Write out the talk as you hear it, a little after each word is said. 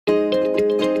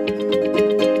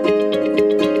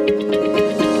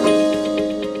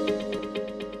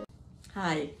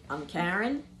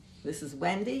This is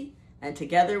Wendy, and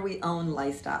together we own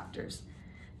Lice Doctors.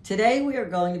 Today we are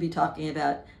going to be talking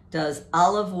about, does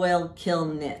olive oil kill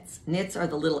nits? Nits are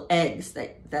the little eggs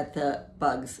that the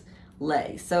bugs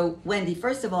lay. So Wendy,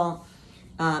 first of all,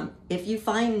 if you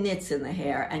find nits in the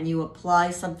hair and you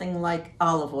apply something like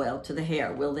olive oil to the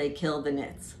hair, will they kill the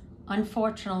nits?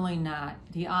 Unfortunately not.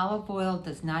 The olive oil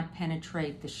does not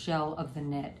penetrate the shell of the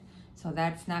nit. So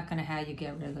that's not going to how you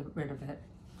get rid of it.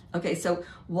 Okay, so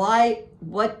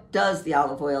what does the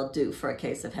olive oil do for a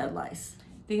case of head lice?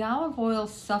 The olive oil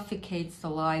suffocates the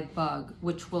live bug,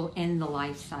 which will end the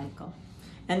life cycle.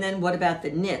 And then what about the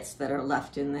nits that are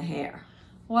left in the hair?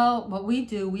 Well, what we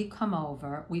do, we come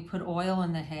over, we put oil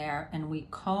in the hair, and we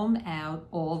comb out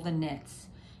all the nits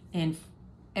in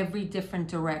every different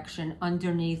direction,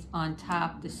 underneath, on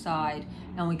top, the side,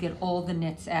 and we get all the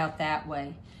nits out that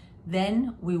way.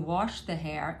 Then we wash the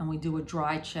hair and we do a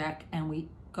dry check, and we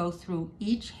go through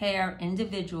each hair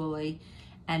individually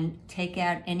and take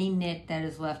out any nit that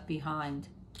is left behind.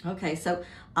 Okay, so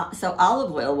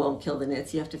olive oil won't kill the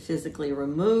nits. You have to physically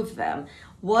remove them.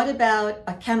 What about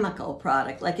a chemical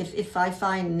product? Like if I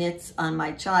find nits on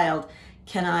my child,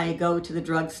 can I go to the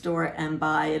drugstore and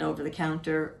buy an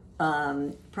over-the-counter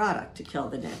product to kill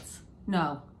the nits?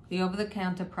 No, the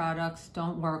over-the-counter products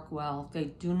don't work well. They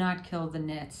do not kill the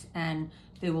nits, and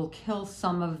they will kill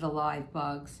some of the live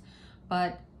bugs.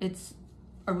 But it's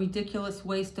a ridiculous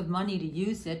waste of money to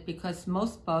use it, because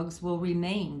most bugs will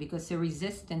remain because they're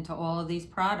resistant to all of these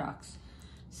products.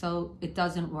 So it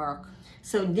doesn't work.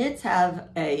 So nits have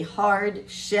a hard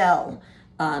shell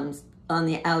on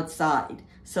the outside.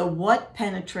 So what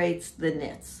penetrates the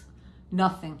nits?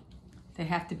 Nothing. They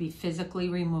have to be physically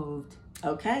removed.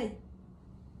 Okay.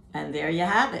 And there you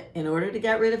have it. In order to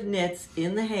get rid of nits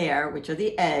in the hair, which are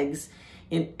the eggs,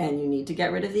 and you need to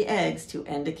get rid of the eggs to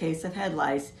end a case of head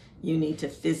lice, you need to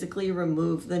physically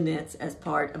remove the nits as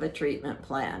part of a treatment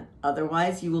plan.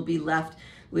 Otherwise, you will be left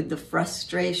with the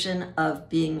frustration of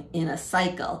being in a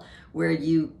cycle where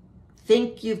you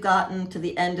think you've gotten to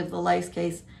the end of the lice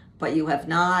case, but you have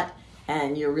not,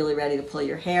 and you're really ready to pull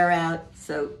your hair out.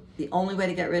 So the only way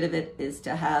to get rid of it is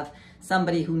to have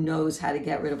somebody who knows how to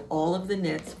get rid of all of the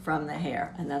nits from the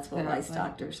hair, and that's what Lice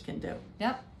Doctors can do.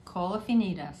 Yep, call if you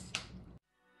need us.